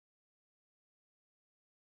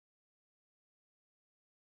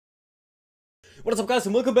What is up, guys,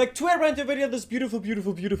 and welcome back to a brand new video. This beautiful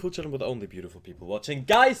channel with only beautiful people watching.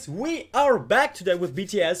 Guys, we are back today with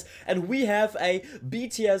BTS, and we have a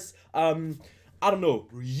BTS I don't know,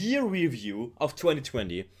 year review of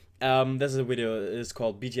 2020. This is a video. It's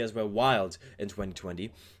called BTS Were Wild in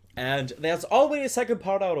 2020, and there's already a second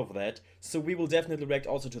part out of that, so we will definitely react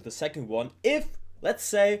also to the second one. If, let's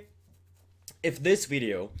say, if this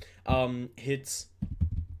video hits,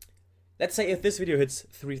 let's say if this video hits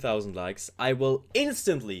 3,000 likes, I will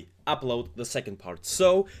instantly upload the second part.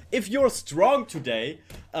 So if you're strong today,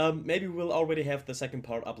 maybe we'll already have the second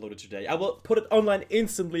part uploaded today. I will put it online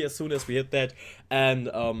instantly as soon as we hit that,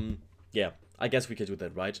 and yeah, I guess we can do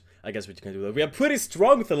that, right? I guess we can do that. We are pretty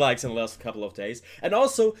strong with the likes in the last couple of days. And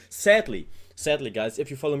also, sadly guys,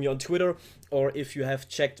 if you follow me on Twitter, or if you have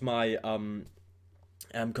checked my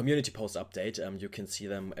community post update, you can see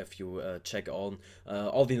them if you check on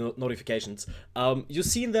all the notifications. You've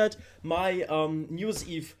seen that my New Year's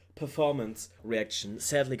Eve performance reaction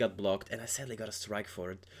sadly got blocked, and I sadly got a strike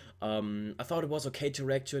for it. I thought it was okay to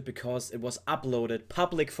react to it because it was uploaded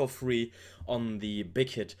public for free on the Big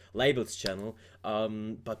Hit labels channel,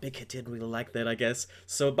 but Big Hit didn't really like that, I guess.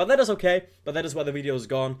 So, but that is okay, but that is why the video is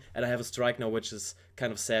gone, and I have a strike now, which is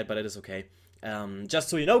kind of sad, but it is okay. Just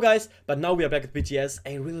so you know, guys, but now we are back with BTS,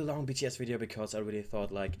 a really long BTS video, because I really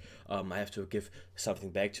thought, like, I have to give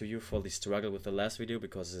something back to you for the struggle with the last video,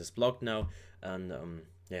 because it is blocked now, and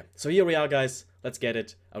yeah, so here we are, guys. Let's get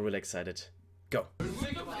it. I'm really excited. Go.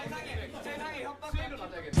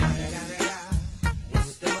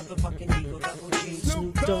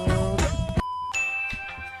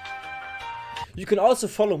 You can also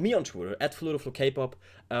follow me on Twitter at Flo Kpop.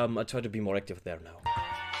 I try to be more active there now.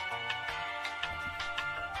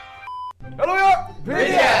 Hello,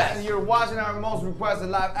 BTS! And you're watching our most requested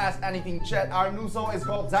live Ask Anything chat. Our new song is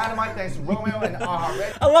called Dynamite, thanks to Romeo and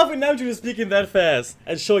Ready. I love it now to speaking that fast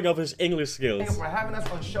and showing off his English skills. Thank you for having us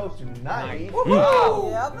on show tonight.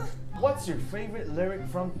 Yep. What's your favorite lyric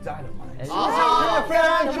from Dynamite?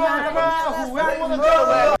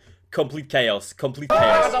 Complete chaos. Complete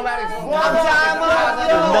chaos.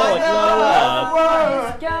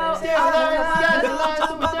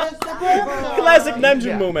 Classic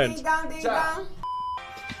Namjoon moment.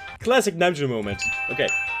 Classic Namjoon moment. Okay.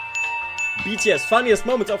 BTS funniest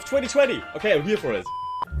moments of 2020. Okay, I'm here for it.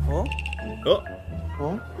 어? Oh.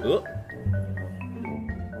 어? Oh.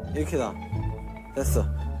 이렇게다. 됐어.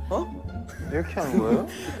 어? 이렇게 하는 거예요?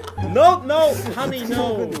 No, no, honey,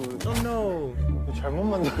 no. Oh no. 잘못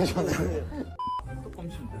만들어졌는데. 껌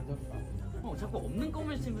씹는다. 자꾸 없는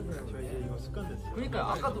껌을 씹으세요. 저 이제 이거 습관 됐어요.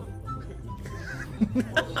 그러니까 아까도.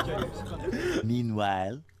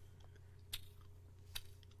 Meanwhile.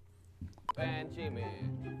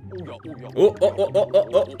 Oh,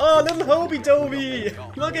 little Hobie Toby.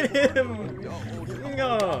 Look at him.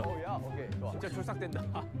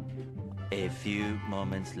 A few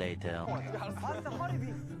moments later.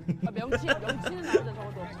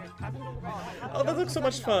 Oh, that looks so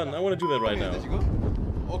much fun. I want to do that right now.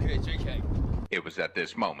 Okay, JK. It was at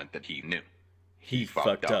this moment that he knew. He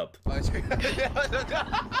fucked up.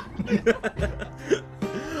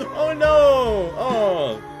 Oh no!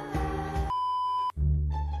 Oh.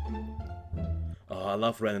 Oh, I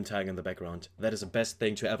love random tagging in the background. That is the best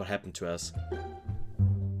thing to ever happen to us.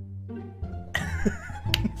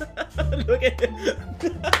 Look at him.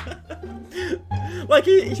 Like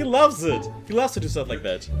he loves it. He loves to do stuff like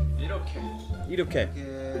that. 이렇게.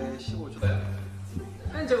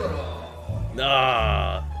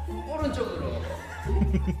 Ah.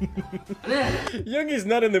 Youngie's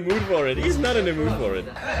not in the mood for it. He's not in the mood for it.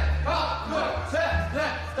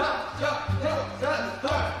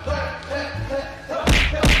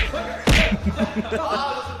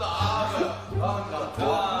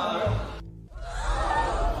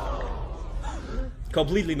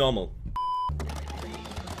 Completely normal.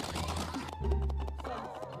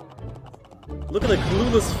 Look at the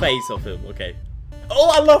clueless face of him. Okay. Oh,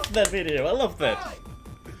 I love that video. I love that.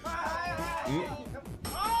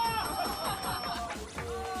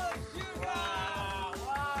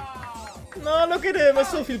 No, look at him. I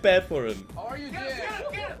still feel bad for him.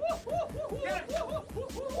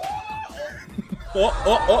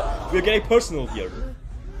 Oh. We're getting personal here.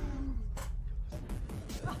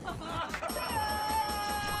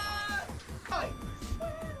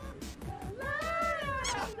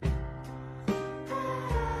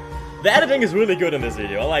 The editing is really good in this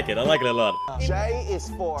video. I like it. I like it a lot. J is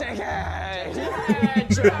for N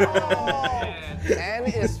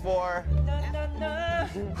is for Na.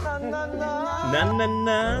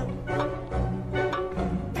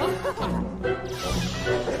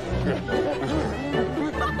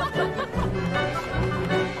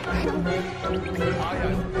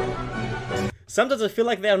 Sometimes I feel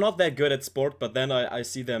like they're not that good at sport, but then I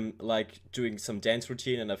see them like doing some dance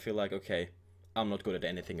routine and I feel like, okay, I'm not good at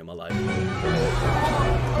anything in my life.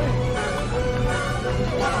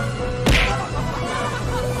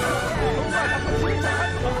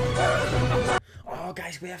 Oh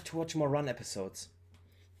guys, we have to watch more run episodes.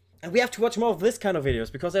 And we have to watch more of this kind of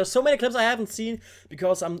videos, because there are so many clips I haven't seen,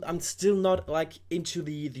 because I'm still not like into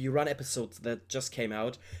the run episodes that just came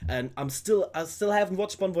out, and I still haven't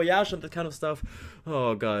watched Bon Voyage and that kind of stuff.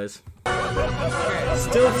 Oh guys,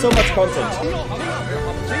 still so much content.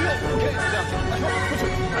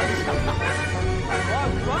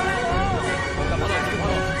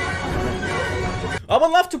 I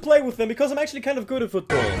would love to play with them because I'm actually kind of good at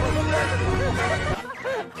football.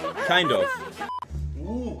 Kind of.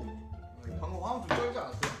 오! 방금 화음 좀 쩔지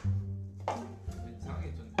않았어요?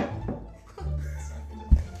 이상하겠던데.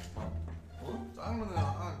 어? 짜장면은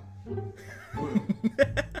뭐예요?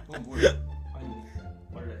 그건 뭐예요? 아니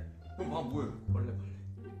원래 그럼 방 뭐예요?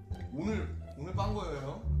 원래 오늘 빤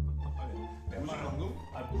거예요? 뭐지 방금?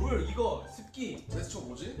 아 뭘 이거 습기 제스처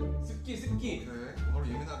뭐지? 습기 네, 바로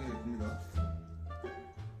예민하게 봅니다.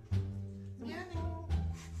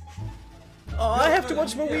 Oh, I have to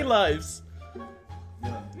watch more Wii Lives.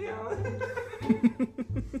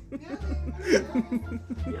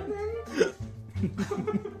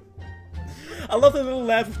 I love the little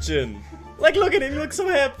laugh of Jin. Like, look at him, he looks so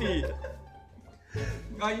happy.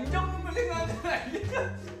 아 인정눈물 생각나잖아.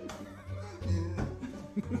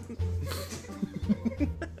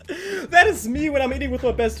 That is me when I'm eating with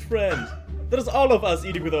my best friend. That is all of us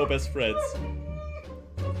eating with our best friends.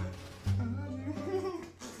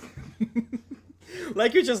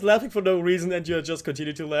 Like you're just laughing for no reason and you just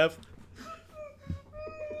continue to laugh.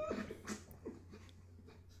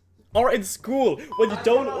 Or in school, when you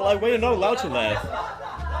don't, like, when you're not allowed to laugh.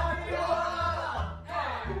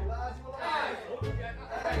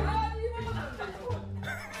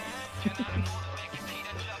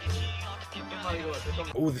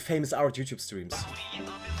 Oh, the famous art YouTube streams.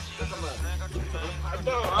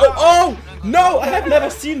 Oh, no, I have never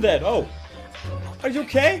seen that. Oh, are you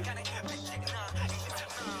okay?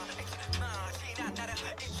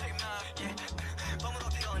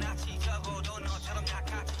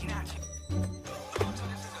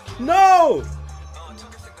 No!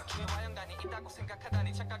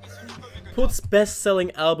 Puts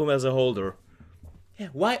best-selling album as a holder. Yeah,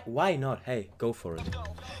 why not? Hey, go for it.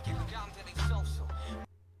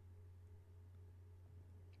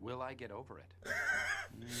 Will I get over it?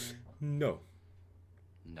 No.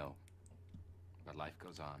 No. But life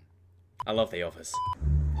goes on. I love The Office.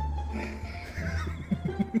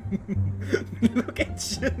 Look at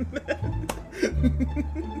Jin.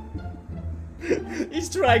 He's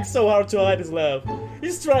trying so hard to hide his laugh.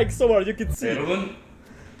 He's trying so hard, you can see. 여러분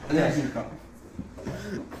안녕하십니까.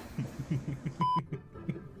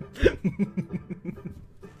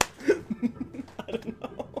 I don't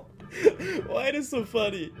know. Why it is so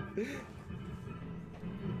funny?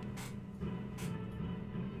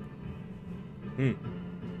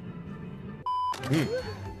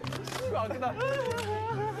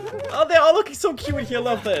 Oh, they're all looking so cute here. I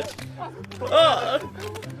love that. Oh.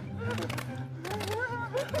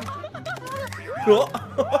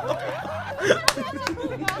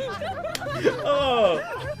 Oh.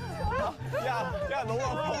 야 너무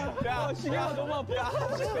아파. 야 시계가 너무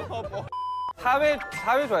아파. 사회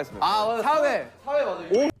좋아했습니다. 아 사회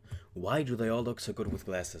맞아요. Why do they all look so good with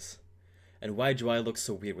glasses? And why do I look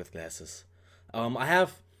so weird with glasses? I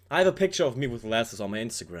have a picture of me with glasses on my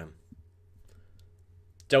Instagram.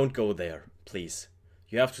 Don't go there, please.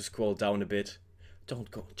 You have to scroll down a bit. Don't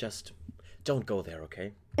go, just don't go there,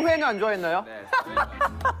 okay? 회는 안 좋아했나요?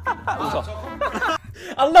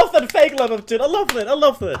 I love that fake laugh of Jin. I love that. I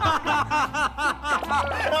love that.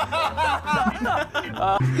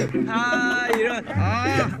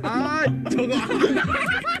 저거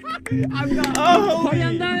Oh, 팔이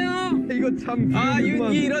안 닿아요. 이거 참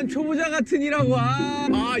윤기 이런 초보자 같은 이라고.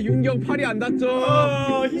 윤경 팔이 안 닿죠.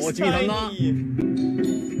 oh, he's 지민이 닿나?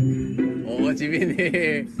 tiny.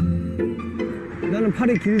 지민이 나는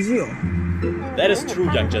팔이 길지요. That is true,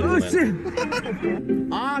 young gentleman.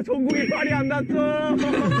 정국이 팔이 안 닿죠.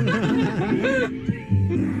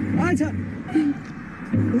 참.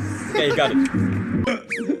 Okay, you got it.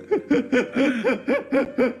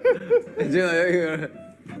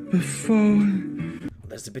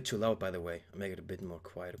 That's a bit too loud, by the way. I'll make it a bit more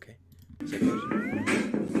quiet, okay? Check it out.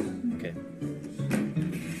 Okay.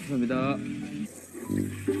 감사합니다.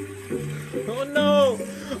 Oh no!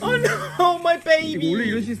 Oh no, my baby! 원래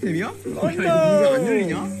이런 시스템이야? Oh no! 안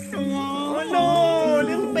열리냐? Oh no,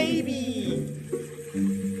 little baby!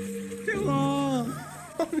 태영아.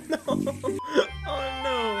 no! Oh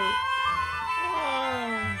no!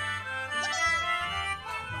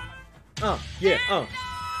 Oh, yeah, oh.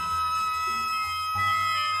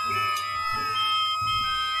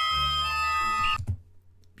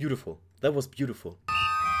 Beautiful. That was beautiful.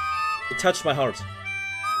 It touched my heart.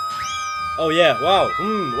 Oh yeah, wow.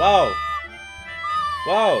 Wow.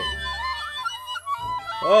 Wow.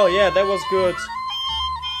 Oh yeah, that was good.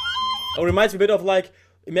 Oh, reminds me a bit of like,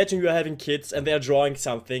 imagine you are having kids and they are drawing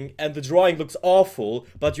something and the drawing looks awful,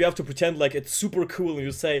 but you have to pretend like it's super cool and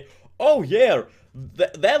you say, oh yeah,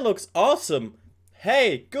 that looks awesome.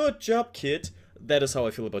 Hey, good job, kid. That is how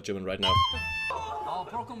I feel about German right now. Oh,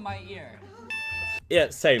 broken my ear. Yeah,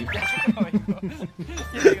 same. Like,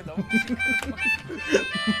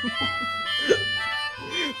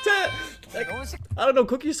 I don't know,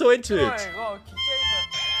 Cookie's so into it.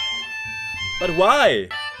 But why?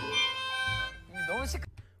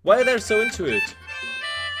 Why are they so into it?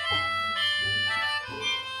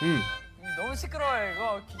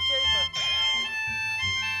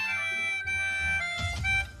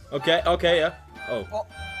 Okay, okay, yeah. Oh.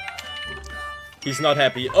 He's not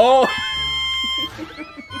happy. Oh!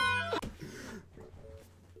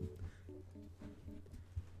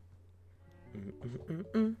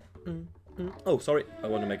 Oh, sorry. I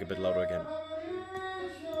want to make it a bit louder again.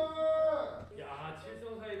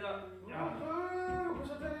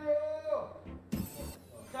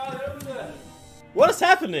 What is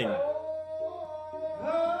happening?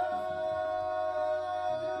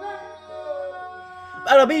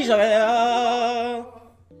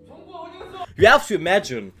 You have to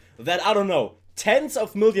imagine that, I don't know, tens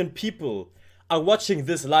of million people are watching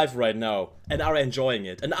this live right now and are enjoying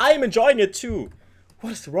it. And I am enjoying it too.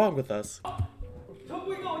 What is wrong with us?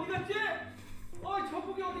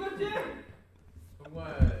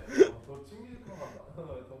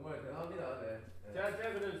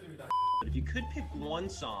 If you could pick one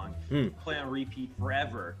song to play on repeat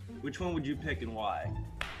forever, which one would you pick and why?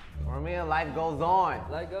 For me, life goes on.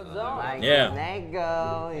 Life goes on. Like yeah. Let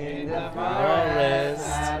go in the forest.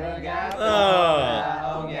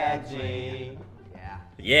 Oh.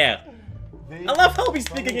 Yeah. I love how he's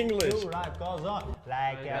speaking English. Life goes on.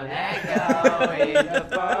 Like a let go in the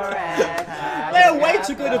forest. They're way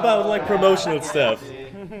too good about like promotional stuff.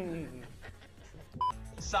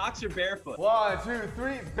 Socks or barefoot? 1, 2,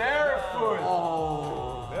 3, barefoot.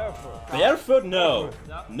 Oh. Barefoot. Barefoot? No.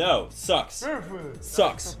 No. Socks.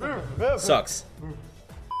 Socks. Socks.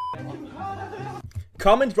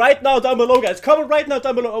 Comment right now down below, guys. Comment right now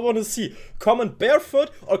down below. I want to see. Comment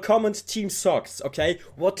barefoot or comment team socks, okay?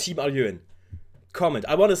 What team are you in? Comment.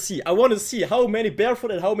 I want to see. I want to see how many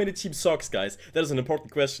barefoot and how many team socks, guys. That is an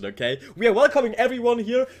important question, okay? We are welcoming everyone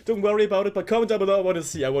here. Don't worry about it, but comment down below. I want to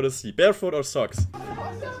see. I want to see. Barefoot or socks?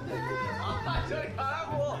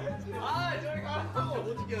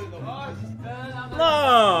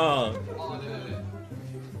 No!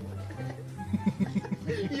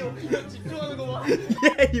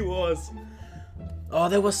 Yeah, he was. Oh,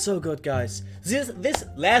 that was so good, guys. This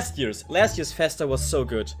last year's Festa was so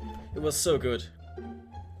good. It was so good.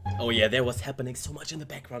 Oh yeah, there was happening so much in the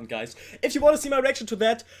background, guys. If you want to see my reaction to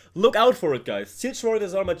that, look out for it, guys. Search for it,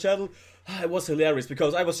 is on my channel. It was hilarious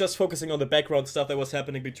because I was just focusing on the background stuff that was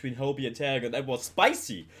happening between Hobie and Tag, and that was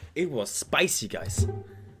spicy. It was spicy, guys.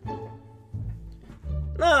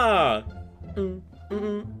 Ah.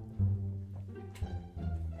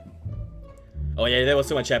 Oh yeah, there was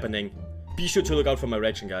so much happening. Be sure to look out for my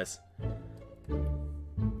reaction, guys.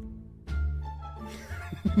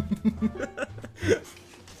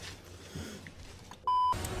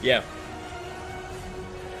 Yeah.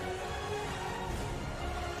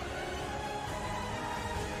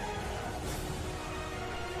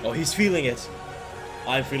 Oh, he's feeling it.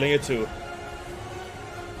 I'm feeling it too.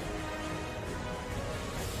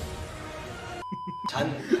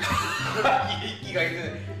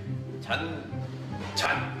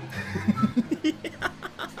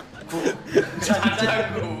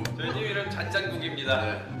 잔장국. 저희 팀 이름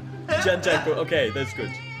잔장국입니다. 잔장국. Okay, that's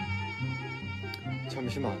good.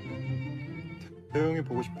 잠시만. 태용이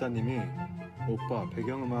보고 싶다님이 오빠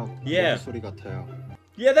배경음악 Yeah. 소리 같아요.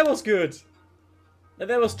 Yeah, that was good. And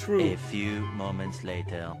that was true. A few moments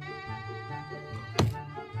later.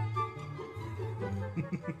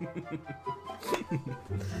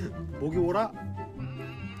 목이 오라?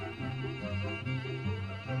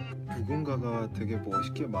 누군가가 되게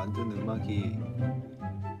멋있게 만든 음악이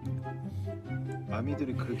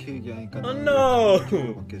아미들이 그렇게 얘기하니까 Oh no!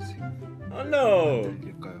 밖에 Oh no!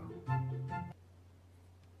 들릴까요?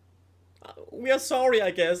 We are sorry,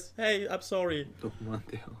 I guess. Hey, I'm sorry.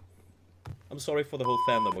 너무한데요. I'm sorry for the whole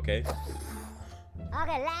fandom, okay?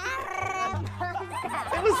 Okay,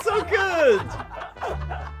 It was so good.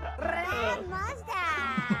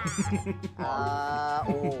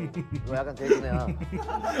 이거 약간 돼지네요.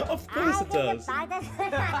 Of course it does.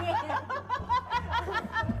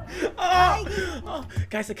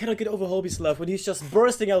 Guys, I cannot get over Hobie's laugh when he's just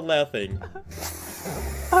bursting out laughing.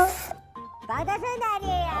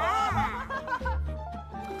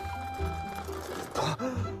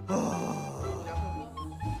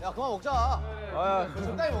 야 그만 먹자.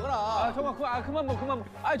 적당히 먹어라. 아 정말 그만 먹.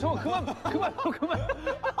 아 정말 그만.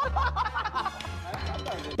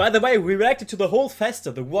 By the way, we reacted to the whole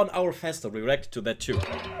festa, the 1 hour festa. We reacted to that too.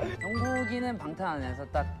 정국이는 방탄 안에서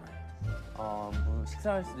딱 뭐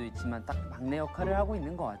식사할 수도 있지만 딱 막내 역할을 하고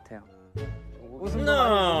있는 것 같아요. 웃음도 많이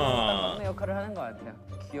주고 딱 막내 역할을 하는 것 같아요.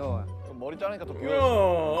 귀여워요. 좀 머리 자르니까 더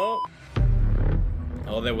귀여워.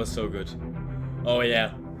 Oh, that was so good. Oh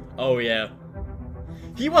yeah. Oh yeah.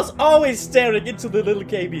 He was always staring into the little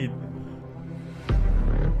cabin.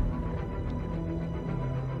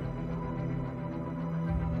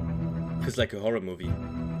 Feels like a horror movie.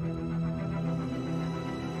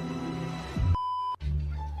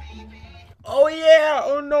 Oh yeah!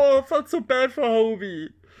 Oh no, I felt so bad for Hobie.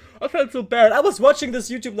 I felt so bad. I was watching this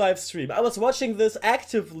YouTube live stream. I was watching this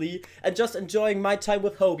actively and just enjoying my time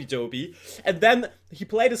with Hobie Dobie. And then he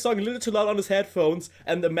played a song a little too loud on his headphones,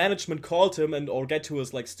 and the management called him or get to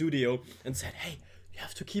his like studio and said, "Hey, you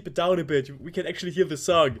have to keep it down a bit. We can actually hear the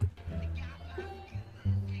song."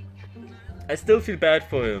 I still feel bad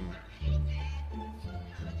for him.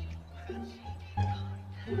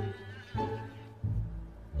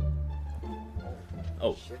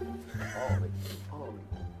 Oh.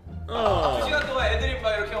 아, 2시간 동안 애들이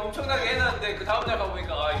막 이렇게 엄청나게 해놨는데 그 다음날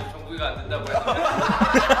가보니까 아 이거 정국이가 안 된다고 해서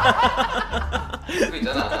그거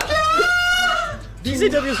있잖아. These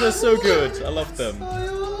interviews were so good. I love them.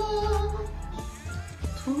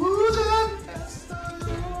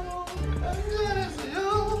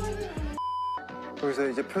 거기서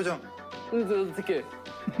이제 표정 어떻게?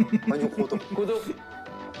 완전 고독.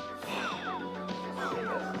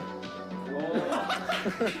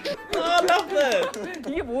 I love that.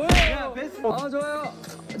 이게 뭐예요? 아 좋아요.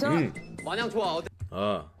 자 마냥 좋아. 어때?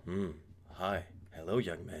 Hi. Hello,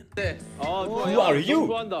 young man. 네. 아 좋아. Who are you?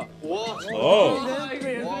 좋아한다. 와. Oh. 아 이거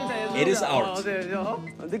예술이다. It is art.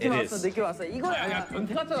 느낌 It 왔어. is. 느낌 왔어. 이거 야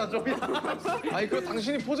변태 같잖아 좀. 아니 그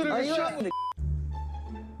당신이 포즈를 취하고.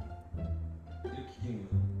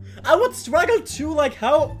 I would struggle too. Like,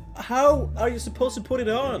 how are you supposed to put it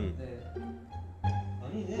on?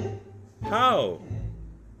 How?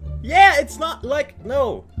 Yeah, it's not like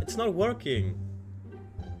no, it's not working.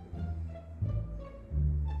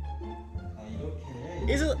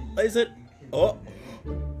 Is it? Oh,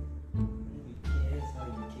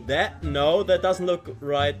 that no, that doesn't look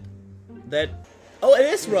right. That oh, it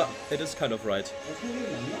is right. It is kind of right.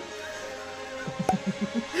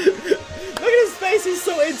 Look at his face. He's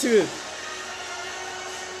so into it.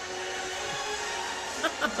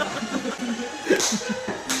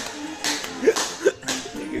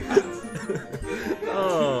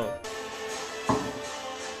 Oh.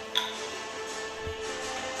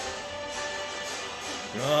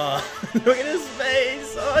 Oh, look at his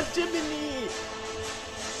face. Oh, Jiminy.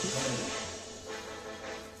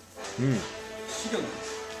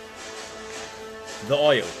 The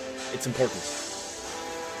oil. It's important.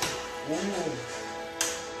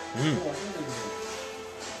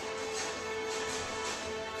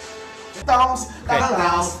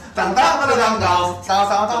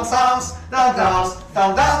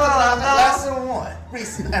 Lesson 1.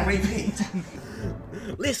 Listen and repeat.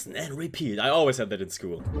 Listen and repeat. I always had that in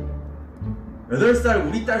school. 8살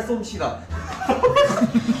우리 딸 솜씨가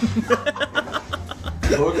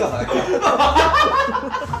뭘까?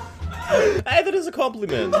 Hey, that is a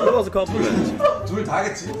compliment. It was a compliment. 둘 다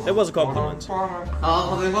하겠지? It was a compliment. 아,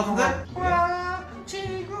 다 된 것 같은데?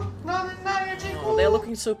 Oh, they're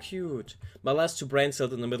looking so cute. My last two brain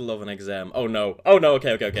cells in the middle of an exam. Oh no. Oh no,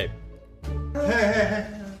 okay.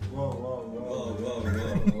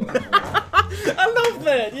 I love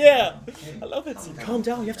that, yeah. I love that scene. Calm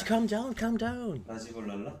down, you have to calm down.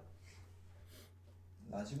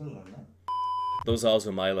 Those are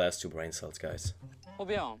also my last two brain cells, guys.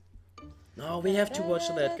 호비 형. No, we have to watch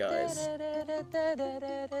that, guys.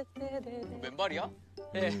 맨발이야?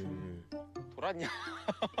 네. 돌았냐?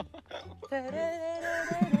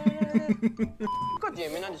 끝까지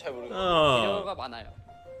예민한지 잘 모르겠어. 비료가 많아요.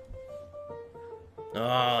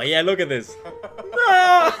 Oh, yeah, look at this.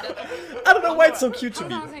 No! I don't know why it's so cute to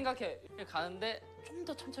me. 항상 생각해. 가는데 좀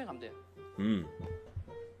더 천천히 가면 돼요.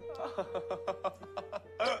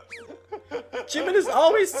 Jimin is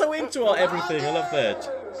always so into everything. I love that.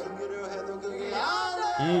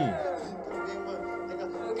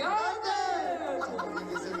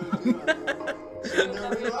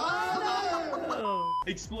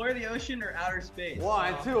 Explore the ocean or outer space?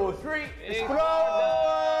 1, 2, 3. Explore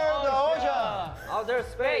the ocean. Outer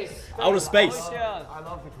space. Outer space. I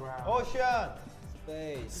love the ground. Ocean.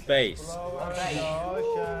 Space.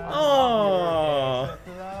 Ocean. Oh.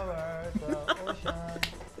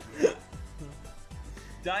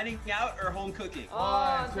 Dining out or home cooking?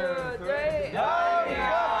 1, 2, 3. Dining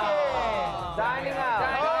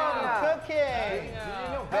out. Cooking.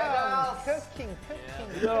 Cooking.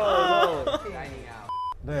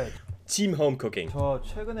 네, Team home cooking. 저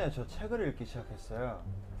최근에 책을 읽기 시작했어요.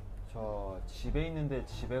 저 집에 있는데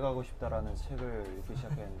집에 가고 싶다라는 책을 읽기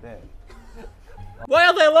시작했는데 Why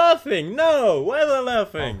are they laughing? No, why are they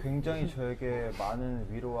laughing? 굉장히 저에게 많은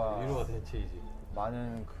위로와 대체이지.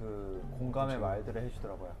 많은 그 공감의 말들을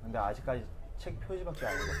해주더라고요. 근데 아직까지 책 표지밖에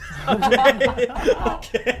안 읽었어요.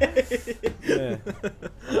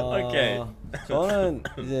 Okay. 저는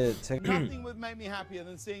이제 제가 Nothing would make me happier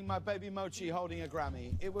than seeing my baby Mochi holding a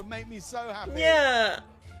Grammy. It would make me so happy. Yeah.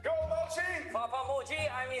 Go Mochi! Papa Mochi,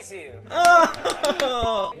 I miss you.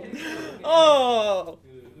 Oh.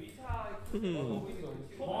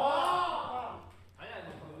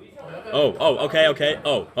 Oh, okay, okay.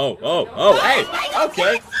 Oh, hey,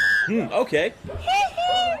 okay. Okay.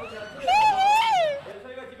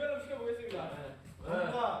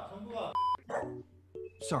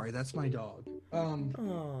 Sorry, that's my dog.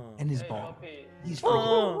 And his ball. He's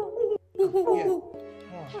Oh. freaking.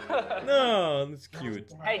 No, that's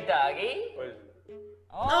cute. Hey, doggy.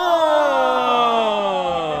 Oh.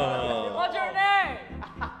 What's your name?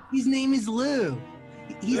 His name is Lou.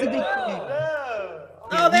 He's a big fan.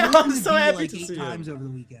 Oh, they're we went all to the so beach happy like to 8 see times you. over the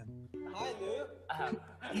weekend. Hi, Lou.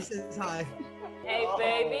 He says hi. Hey,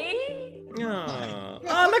 baby.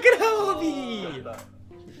 Oh, look at Hobie.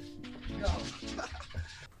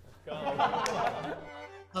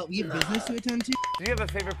 Oh, we have business to attend to. Do you have a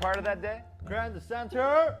favorite part of that day? Grand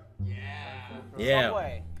Center.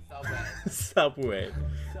 Yeah. Subway.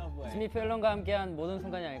 지미 펠런과 함께한 모든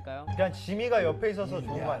순간이 아닐까요? 그냥 지미가 옆에 있어서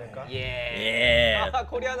좋은 거 아닐까? Yeah.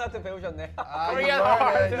 코리안 아트 배우셨네. Korean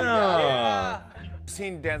art. Oh.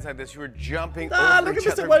 Seen dance like this, you were jumping Ah, over look each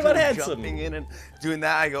at Mr. other, White Man just Handsome. jumping in and doing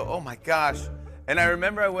that. I go, oh my gosh. And I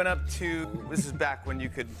remember I went up to, this is back when you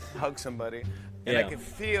could hug somebody, and I Yeah. could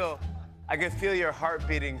feel your heart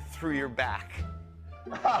beating through your back.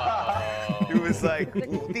 It was like,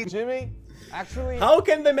 Jimmy, actually, How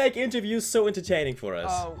can they make interviews so entertaining for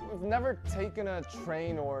us? we've never taken a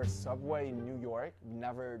train or subway in New York.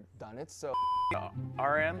 Never done it, so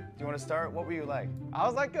RM, do you want to start? What were you like? I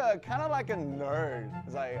was like kind of like a nerd.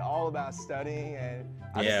 It's like all about studying, and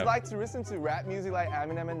I Yeah. just like to listen to rap music like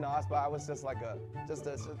Eminem and Nas. But I was just like a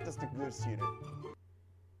good student.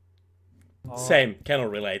 Same, cannot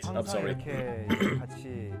relate. I'm 항상 sorry. 이렇게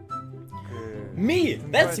같이 그 Me!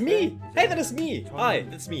 That's me! 공부할 때 Hey, that is me! 저는 Hi,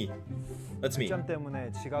 that's me. That's me. 점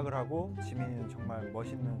때문에 지각을 하고 지민이는 정말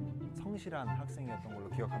멋있는 성실한 학생이었던 걸로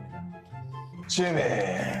기억합니다.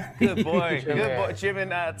 Good boy. Good boy. Jimin,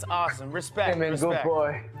 that's awesome. Respect. Respect.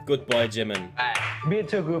 Good boy, Jimin. Me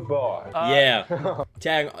too, good boy. Yeah.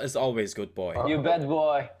 Tang is always good boy. You bad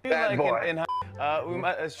boy. Bad boy.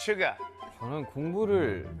 Sugar. 저는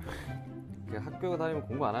공부를 학교 다니면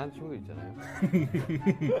공부 안 하는 친구 있잖아요.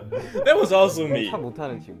 That was also me. 참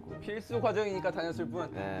못하는 친구. 필수 과정이니까 다녔을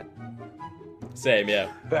뿐. 네. Same, yeah.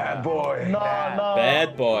 Bad boy. No.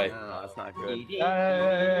 Bad boy. No, that's not good. Bad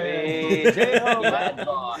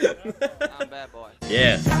boy. I'm bad boy.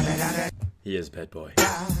 Yeah. He is bad boy.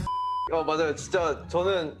 맞아요. 진짜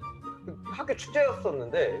저는 학교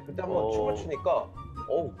축제였었는데 그때 한번 춤을 추니까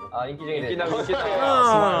인기쟁이네.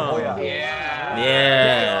 Oh.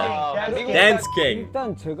 Yeah. Dance King.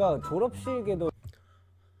 일단 제가 졸업식에도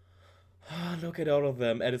Look at all of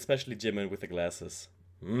them, and especially Jimin with the glasses.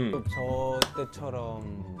 저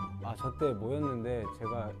때처럼 저 때 모였는데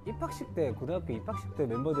제가 입학식 때 고등학교 입학식 때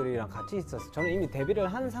멤버들이랑 같이 있었어요. 저는 이미 데뷔를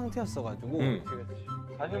한 상태였어가지고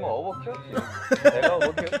사실 뭐 어버키였지. 내가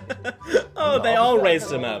어버키였지. Oh, they all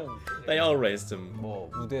raised him up. They all raised him. 뭐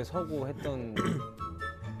무대 서고 했던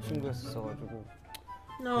친구였어가지고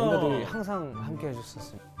No. 멤버들이 항상 함께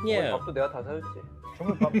해줬었어요. Yeah. 밥도 내가 다 사줬지.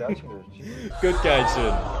 정말 밥 내가 챙겨줬지. Good guy,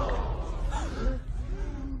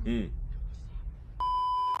 Jin.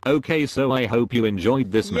 Okay, so I hope you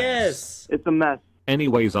enjoyed this mess. Yes. It's a mess.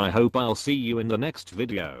 Anyways, I hope I'll see you in the next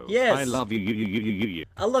video. Yes. I love you.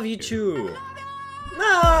 I love you too.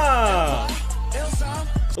 Ah!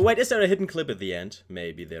 Oh wait, is there a hidden clip at the end?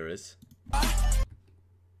 Maybe there is.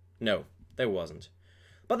 No, there wasn't.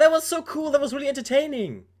 But that was so cool, that was really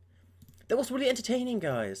entertaining. That was really entertaining,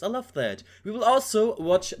 guys. I love that. We will also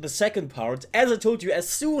watch the second part. As I told you, as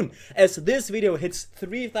soon as this video hits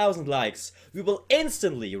 3,000 likes, we will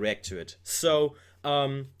instantly react to it. So,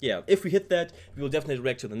 yeah, if we hit that, we will definitely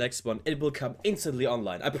react to the next one. It will come instantly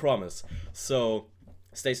online, I promise. So,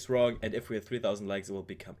 stay strong, and if we have 3,000 likes, it will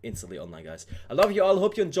become instantly online, guys. I love you all,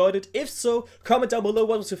 hope you enjoyed it. If so, comment down below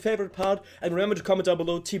what was your favorite part, and remember to comment down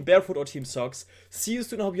below Team Barefoot or Team Socks. See you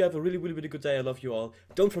soon, I hope you have a really, really, really good day. I love you all.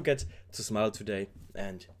 Don't forget to smile today,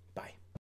 and